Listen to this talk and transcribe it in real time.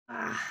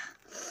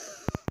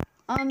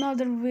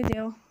Another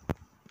video.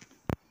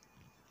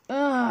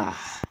 Ugh.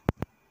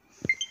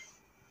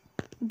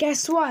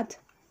 Guess what?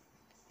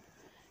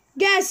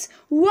 Guess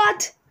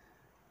what?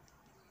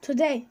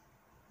 Today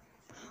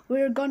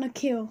we're gonna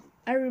kill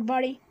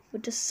everybody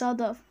with a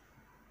sawed-off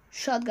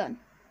shotgun.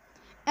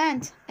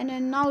 And an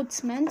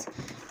announcement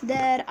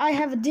that I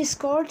have a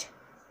Discord.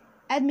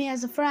 Add me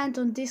as a friend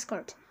on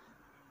Discord.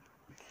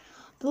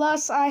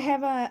 Plus I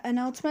have an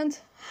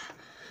announcement.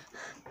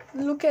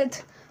 Look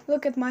at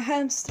my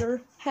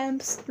hamster.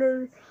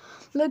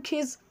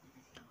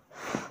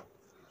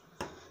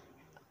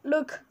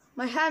 Look,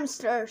 my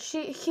hamster.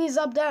 He's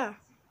up there.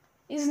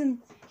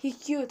 Isn't he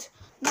cute?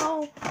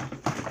 No.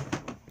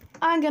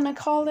 I'm gonna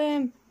call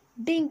him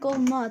Binkle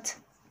Nut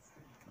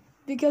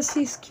because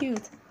he's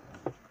cute.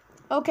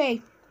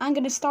 Okay, I'm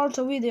gonna start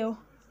a video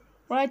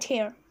right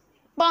here.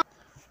 Bye.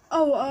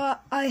 Oh,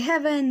 I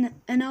have an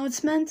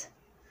announcement.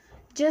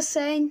 Just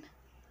saying,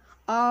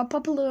 a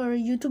popular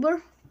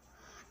YouTuber,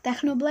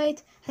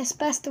 Technoblade, has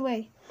passed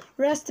away.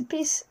 Rest in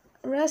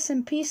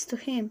peace to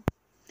him.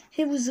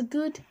 He was a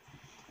good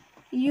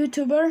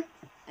YouTuber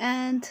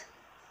and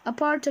a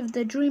part of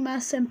the Dream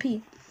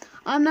SMP.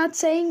 I'm not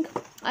saying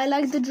I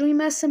like the Dream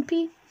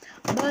SMP,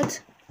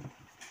 but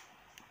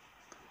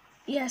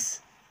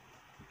yes.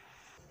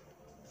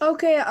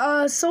 Okay,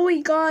 so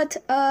we got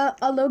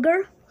a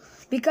lugger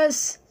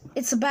because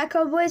it's a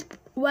backup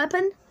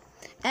weapon,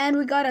 and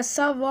we got a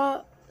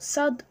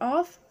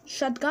sawed-off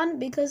shotgun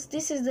because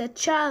this is the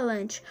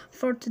challenge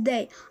for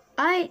today.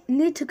 I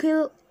need to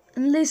kill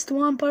at least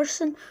one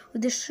person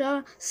with the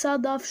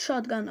sawed-off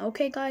shotgun.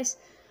 Okay, guys?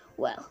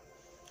 Well,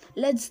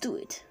 let's do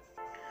it.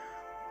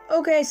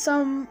 Okay,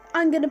 so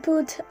I'm gonna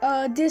put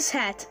this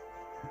hat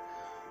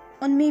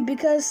on me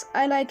because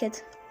I like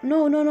it.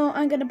 No,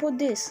 I'm gonna put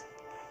this.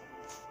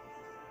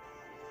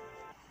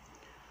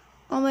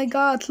 Oh my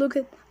god, look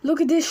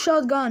at this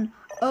shotgun.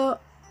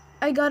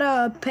 I got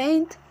a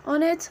paint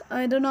on it.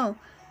 I don't know.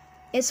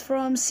 It's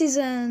from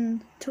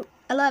season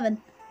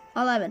 11.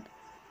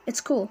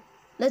 It's cool.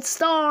 Let's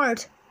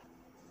start.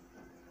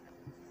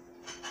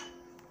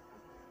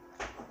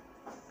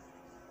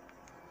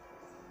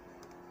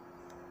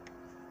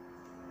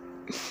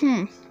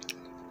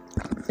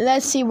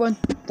 Let's see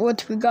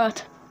what we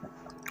got.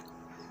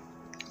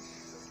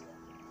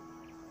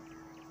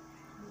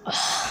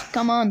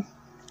 Come on.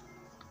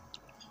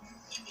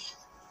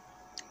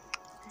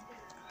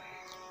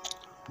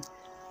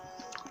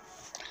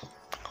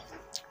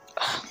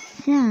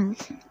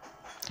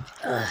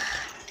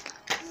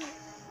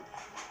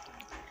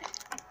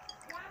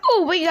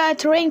 Oh, we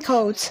got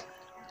raincoats.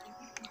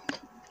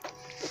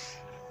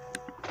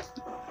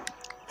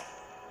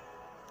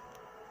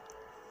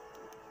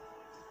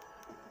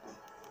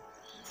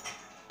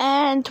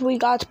 And we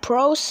got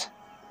pros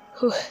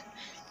who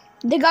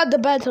they got the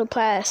battle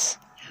pass.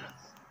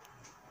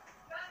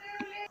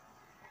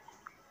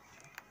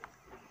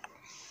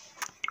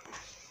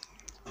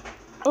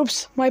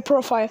 Oops, my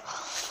profile.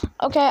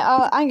 Okay,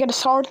 I'm gonna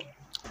start.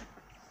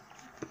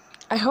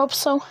 I hope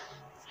so.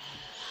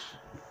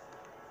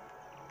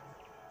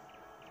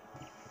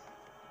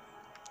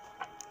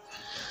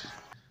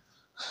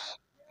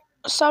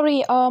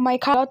 Sorry, my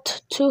car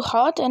got too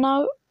hot, and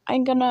now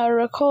I'm gonna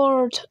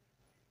record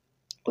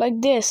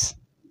like this.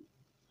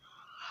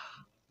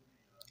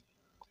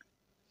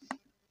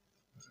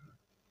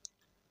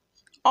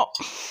 Oh,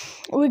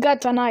 we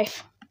got a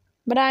knife,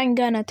 but I'm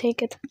gonna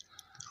take it.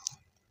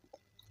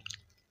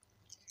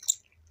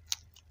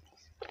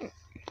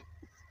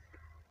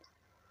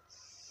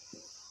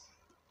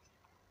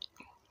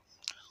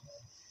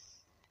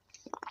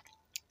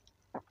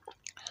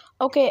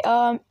 Okay,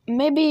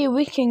 maybe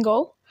we can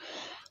go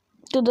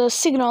to the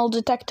signal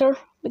detector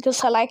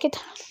because I like it.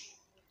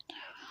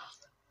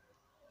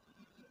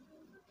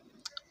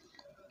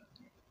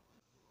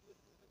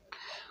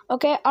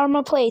 Okay,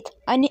 armor plate.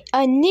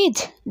 I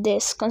need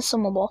this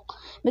consumable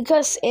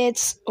because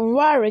it's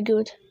very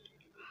good.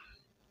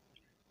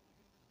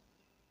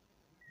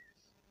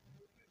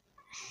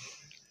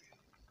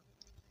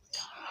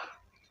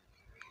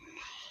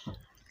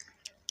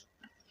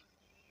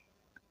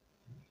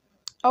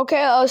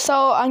 Okay,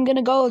 so I'm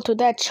gonna go to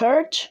that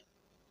church.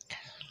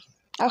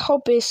 I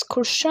hope it's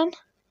Christian.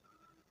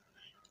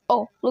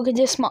 Oh, look at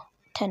this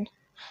mountain.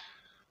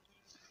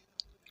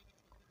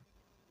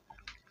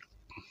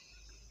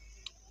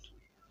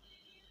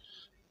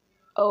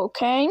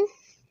 Okay.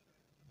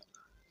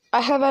 I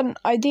have an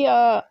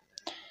idea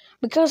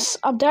because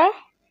up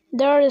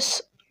there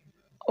is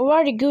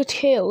very good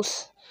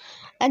heals,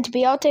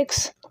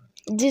 antibiotics,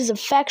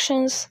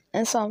 disinfections,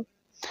 and some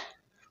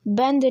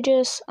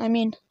bandages. I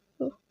mean,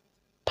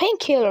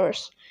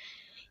 painkillers.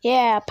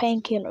 Yeah,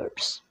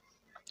 painkillers.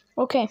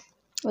 Okay,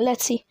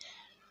 let's see.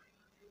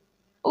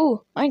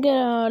 Ooh, I'm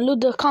gonna loot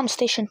the comm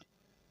station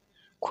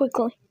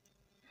quickly.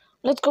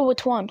 Let's go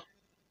with one.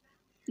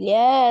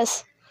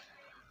 Yes.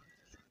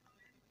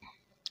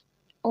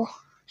 Oh,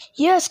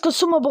 yes,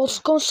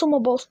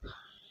 consumables.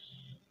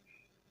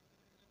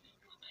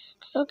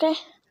 Okay.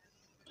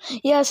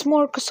 Yes,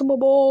 more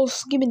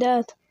consumables. Give me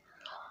that.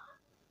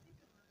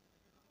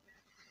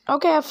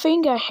 Okay, I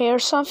think I hear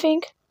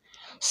something.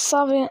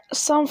 Someone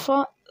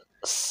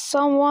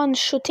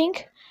shooting.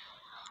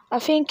 I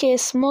think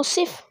it's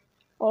Mosif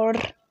or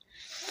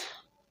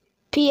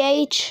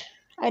PH.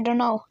 I don't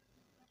know.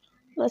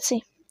 Let's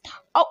see.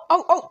 Oh,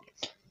 oh, oh!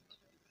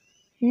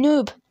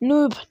 Noob.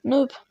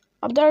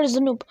 Up there is the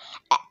noob.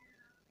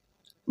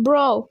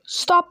 Bro,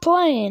 stop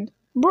playing.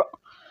 Bro,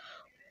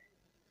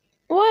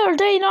 why are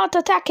they not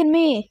attacking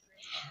me?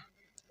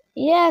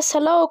 Yes,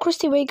 hello,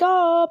 Christy, wake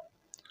up.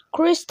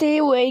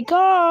 Christy, wake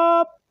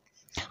up.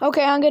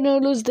 Okay, I'm gonna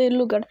lose the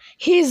Luger.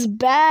 He's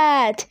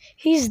bad.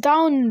 He's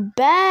down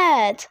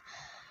bad.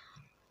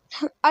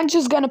 I'm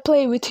just gonna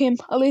play with him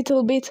a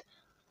little bit.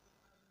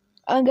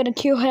 I'm gonna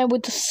kill him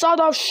with the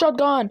sawed-off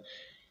shotgun.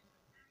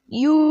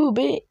 You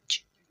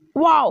bitch.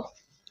 Wow.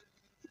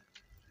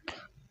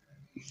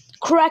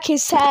 Crack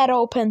his head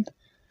open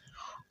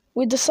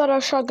with the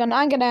sawed-off shotgun.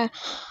 I'm gonna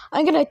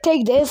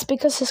take this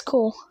because it's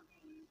cool.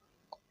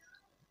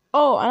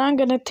 Oh, and I'm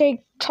gonna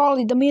take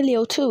Charlie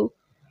D'Amelio too.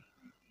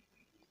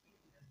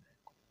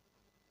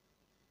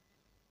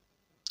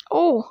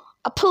 Oh,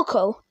 a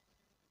Pulco.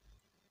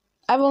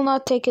 I will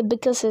not take it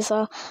because it's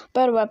a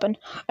better weapon.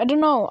 I don't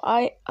know.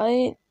 I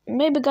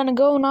maybe gonna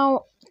go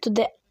now to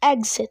the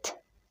exit.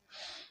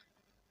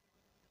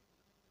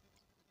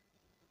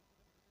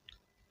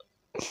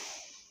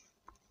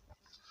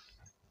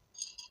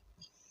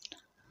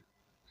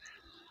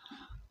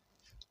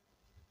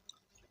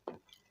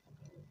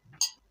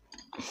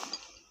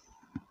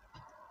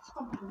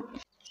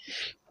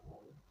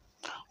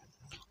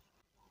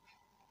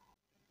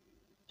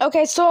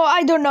 Okay, so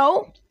I don't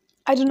know.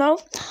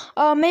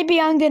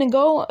 Maybe I'm gonna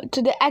go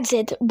to the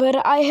exit, but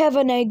I have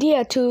an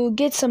idea to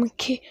get some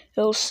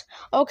kills.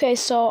 Okay,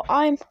 so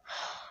I'm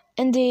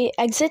in the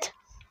exit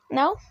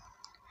now.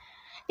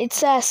 It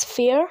says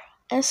fear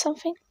and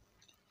something.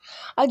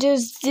 I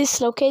just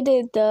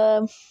dislocated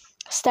the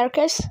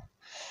staircase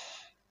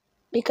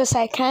because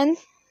I can.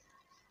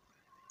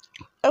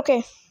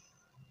 Okay.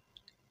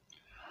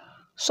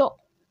 So,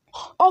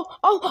 oh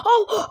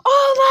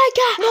my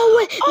God!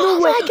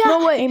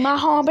 No way! My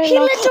heart he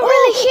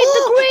literally hit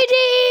the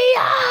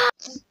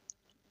greedy!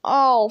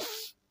 Oh,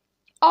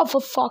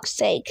 for fuck's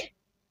sake!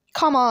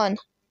 Come on.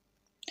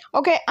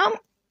 Okay,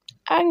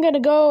 I'm gonna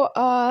go.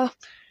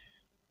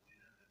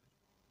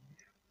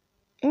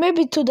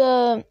 Maybe to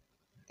the.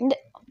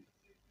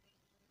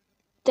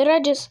 Did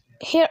I just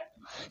hear?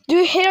 Do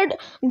you hear?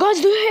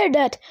 Guys, do you hear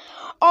that?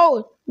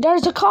 Oh,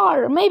 there's a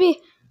car. Maybe.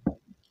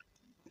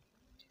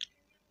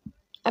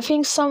 I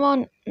think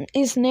someone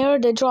is near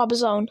the drop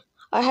zone.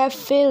 I have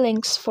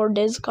feelings for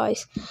this,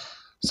 guys.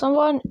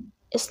 Someone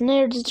is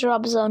near the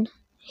drop zone.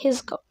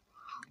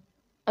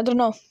 I don't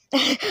know.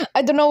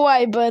 I don't know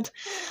why, but...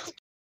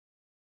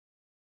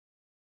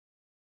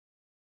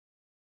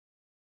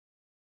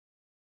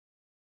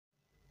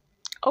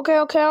 Okay.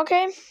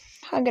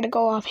 I'm gonna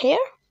go up here.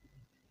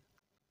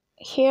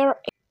 Here.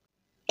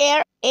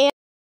 Air.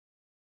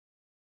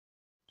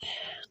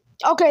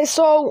 Okay,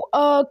 so,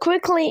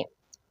 quickly,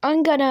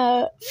 I'm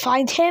gonna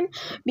find him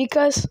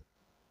because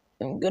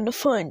I'm gonna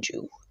find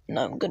you and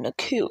I'm gonna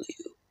kill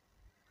you.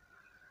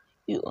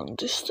 You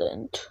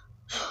understand?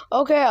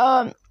 Okay,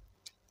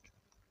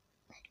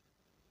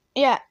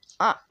 yeah,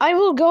 I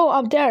will go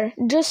up there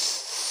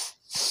just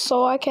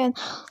so I can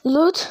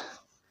loot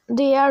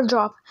the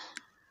airdrop.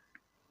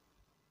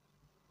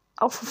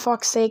 Oh, for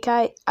fuck's sake,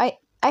 I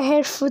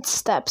hear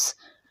footsteps.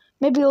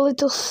 Maybe a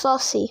little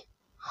saucy.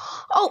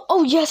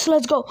 Oh yes,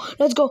 let's go.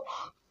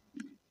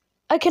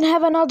 I can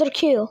have another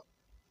kill.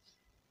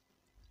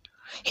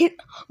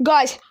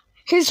 Guys,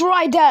 he's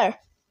right there.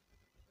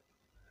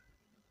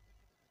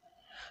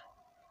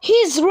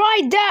 He's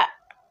right there.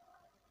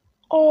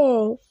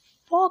 Oh,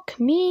 fuck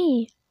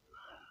me.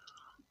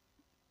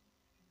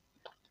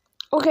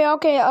 Okay,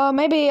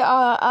 maybe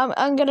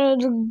I'm gonna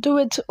do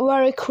it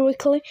very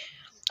quickly.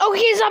 Oh,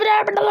 he's up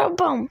there.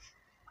 Boom.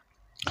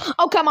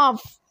 Oh, come on.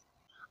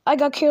 I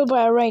got killed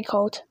by a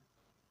raincoat.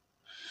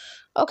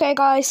 Okay,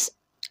 guys,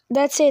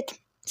 that's it.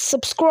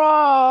 Subscribe,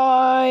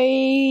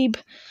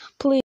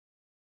 please.